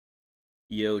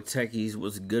Yo, techies,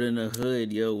 what's good in the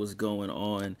hood? Yo, what's going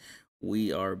on?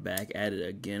 We are back at it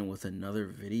again with another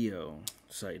video.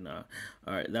 Say nah.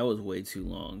 All right, that was way too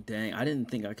long. Dang, I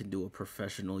didn't think I could do a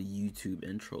professional YouTube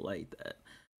intro like that.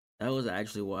 That was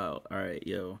actually wild. All right,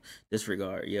 yo,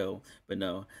 disregard, yo. But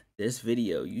no, this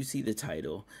video, you see the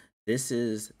title. This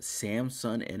is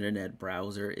Samsung Internet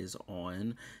Browser is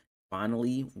on.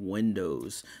 Finally,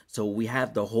 Windows. So we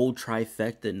have the whole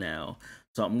trifecta now.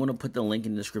 So I'm going to put the link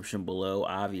in the description below,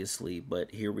 obviously,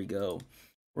 but here we go.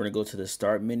 We're going to go to the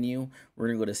start menu. We're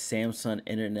going to go to Samsung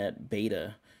Internet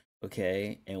Beta,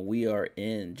 okay? And we are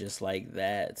in just like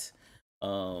that.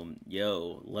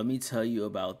 Yo, let me tell you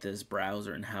about this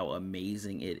browser and how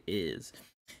amazing it is.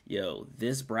 Yo,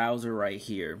 this browser right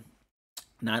here,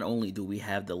 not only do we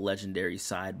have the legendary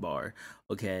sidebar,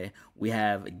 okay, we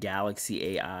have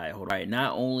Galaxy AI. Hold on. Right,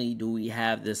 not only do we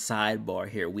have this sidebar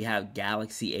here, we have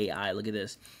Galaxy AI. Look at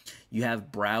this. You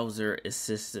have browser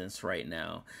assistance right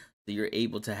now. So you're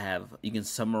able to have, you can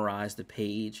summarize the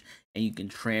page and you can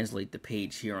translate the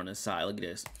page here on the side. Look at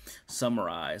this.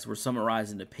 Summarize. We're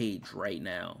summarizing the page right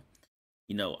now.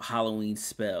 You know, Halloween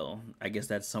spell. I guess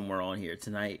that's somewhere on here.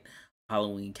 Tonight,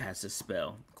 Halloween casts a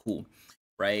spell. Cool.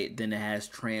 Right? Then it has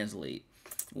translate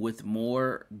with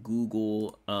more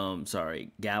Galaxy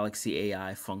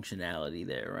AI functionality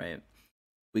there, right?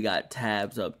 We got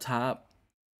tabs up top.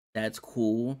 That's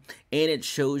cool. And it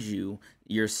shows you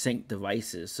your sync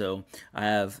devices. So I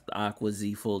have the Aqua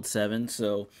Z Fold 7.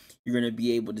 So you're going to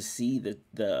be able to see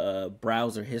the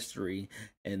browser history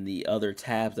and the other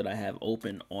tabs that I have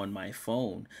open on my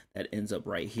phone that ends up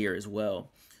right here as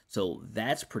well. So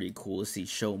that's pretty cool. Let's see,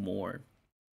 show more.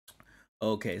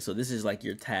 Okay, so this is like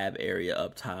your tab area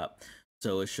up top.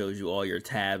 So it shows you all your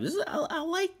tabs. I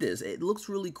like this. It looks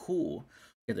really cool.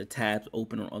 Get the tabs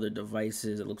open on other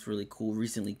devices. It looks really cool.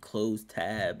 Recently closed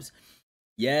tabs.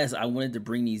 Yes, I wanted to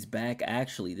bring these back.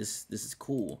 Actually, this is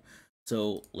cool.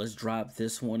 So let's drop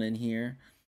this one in here.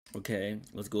 Okay,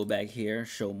 let's go back here.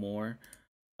 Show more.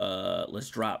 Let's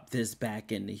drop this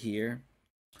back into here.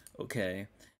 Okay,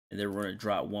 and then we're gonna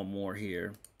drop one more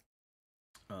here.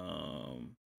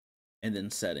 And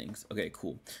then settings. Okay,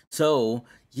 cool. So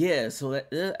yeah, so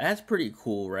that's pretty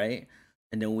cool, right?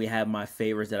 And then we have my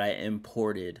favorites that I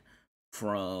imported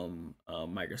from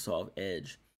Microsoft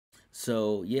Edge.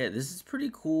 So yeah, this is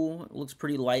pretty cool. It looks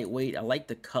pretty lightweight. I like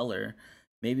the color.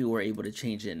 Maybe we're able to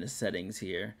change it in the settings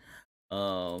here.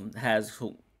 Has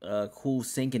cool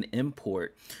sync and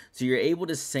import. So you're able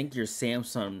to sync your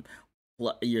Samsung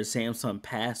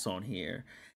Pass on here,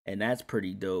 and that's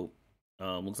pretty dope.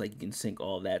 Looks like you can sync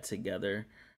all that together.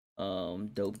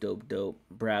 Dope.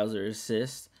 Browser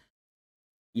assist.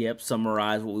 Yep,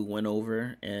 summarize what we went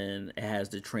over, and it has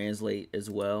to translate as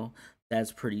well.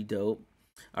 That's pretty dope.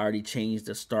 I already changed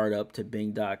the startup to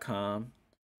Bing.com.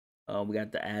 We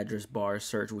got the address bar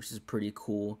search, which is pretty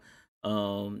cool.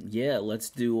 Yeah, let's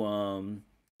do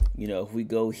you know, if we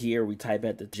go here, we type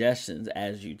at the suggestions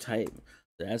as you type.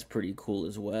 That's pretty cool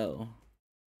as well.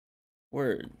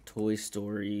 Word, Toy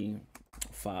Story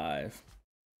 5.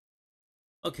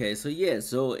 Okay, so yeah,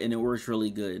 so and it works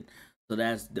really good. So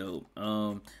that's dope.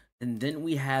 And then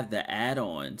we have the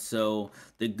add-on. So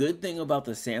the good thing about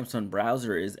the Samsung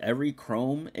browser is every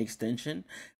Chrome extension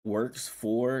works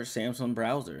for Samsung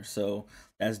browser. So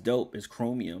that's dope. It's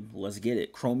Chromium. Let's get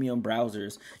it. Chromium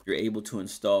browsers, you're able to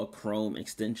install Chrome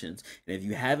extensions. And if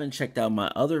you haven't checked out my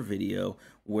other video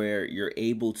where you're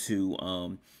able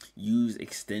to use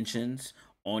extensions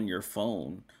on your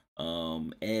phone,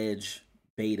 Edge,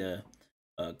 Beta,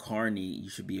 Carney, you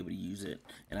should be able to use it.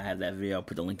 And I have that video. I'll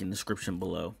put the link in the description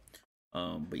below.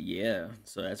 But yeah,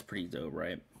 so that's pretty dope,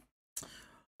 right?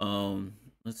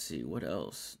 Let's see what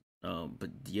else. But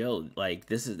yo, like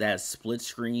this is that split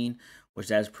screen, which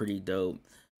that's pretty dope.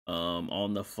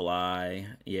 On the fly.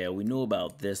 Yeah, we knew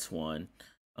about this one.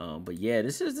 But yeah,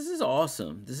 this is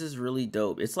awesome. This is really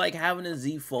dope. It's like having a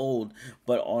Z Fold,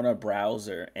 but on a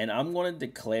browser. And I'm gonna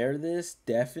declare this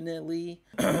definitely.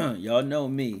 Y'all know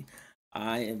me.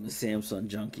 I am a Samsung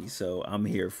junkie, so I'm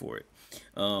here for it.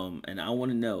 And I want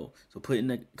to know. So put in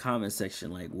the comment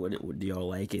section, like, what do y'all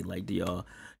like it? Like, are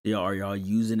y'all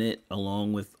using it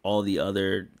along with all the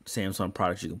other Samsung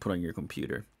products you can put on your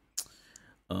computer?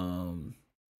 So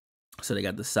they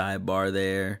got the sidebar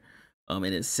there. And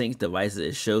it syncs devices.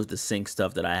 It shows the sync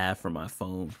stuff that I have for my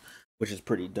phone, which is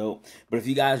pretty dope. But if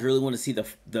you guys really want to see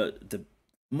the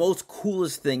most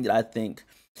coolest thing that I think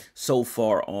so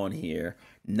far on here,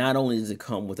 not only does it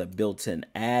come with a built-in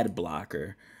ad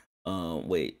blocker,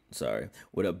 with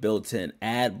a built-in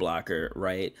ad blocker,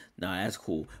 right? Nah, that's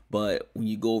cool. But when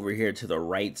you go over here to the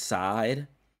right side,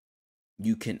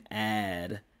 you can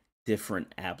add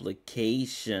different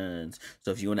applications.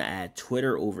 So if you want to add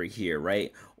Twitter over here,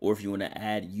 right? Or if you want to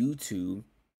add YouTube,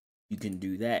 you can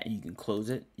do that and you can close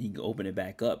it. You can open it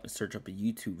back up and search up a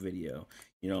YouTube video.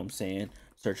 You know what I'm saying?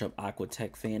 Search up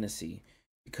AquaTechFantasy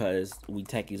because we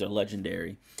techies are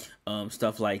legendary.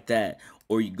 Stuff like that.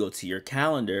 Or you go to your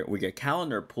calendar where your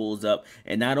calendar pulls up,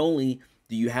 and not only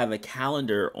do you have a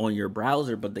calendar on your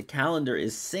browser, but the calendar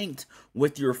is synced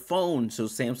with your phone. So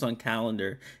Samsung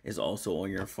Calendar is also on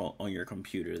your phone, on your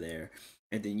computer there.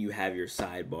 And then you have your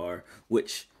sidebar,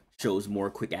 which shows more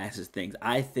quick access things.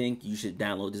 I think you should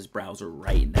download this browser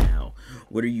right now.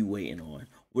 What are you waiting on?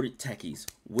 What are techies?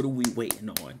 What are we waiting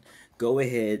on? Go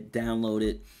ahead, download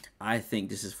it. I think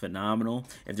this is phenomenal.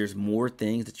 If there's more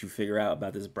things that you figure out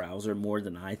about this browser more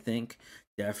than I think,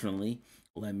 definitely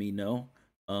let me know.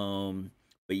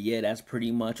 But yeah, that's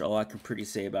pretty much all I can pretty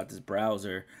say about this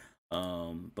browser.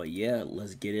 But yeah,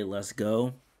 let's get it. Let's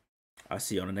go. I'll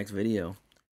see you on the next video.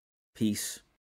 Peace.